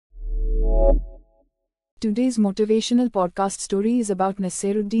Today's motivational podcast story is about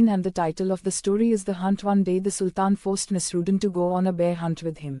Nasiruddin, and the title of the story is The Hunt. One day the Sultan forced Nasruddin to go on a bear hunt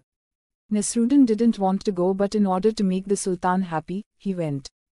with him. Nasruddin didn't want to go, but in order to make the Sultan happy, he went.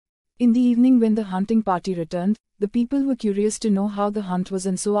 In the evening, when the hunting party returned, the people were curious to know how the hunt was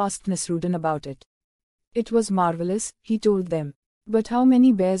and so asked Nasruddin about it. It was marvelous, he told them. But how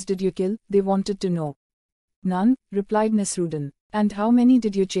many bears did you kill? They wanted to know. None, replied Nasruddin. And how many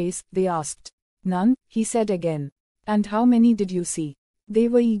did you chase? They asked. None, he said again. And how many did you see? They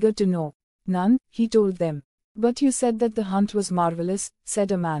were eager to know. None, he told them. But you said that the hunt was marvelous,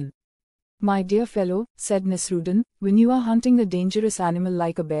 said a man. My dear fellow, said Nasruddin, when you are hunting a dangerous animal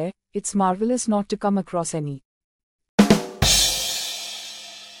like a bear, it's marvelous not to come across any.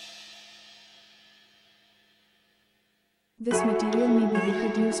 This material may be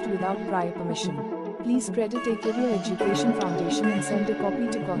reproduced without prior permission. Please credit A Career Education Foundation and send a copy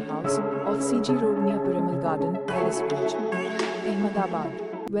to Call House, off CG Road near Parimal Garden, Ellisbridge,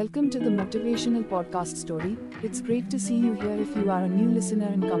 Ahmedabad. Welcome to the motivational podcast story. It's great to see you here. If you are a new listener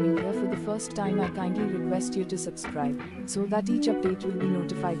and coming here for the first time, I kindly request you to subscribe, so that each update will be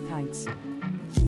notified. Thanks.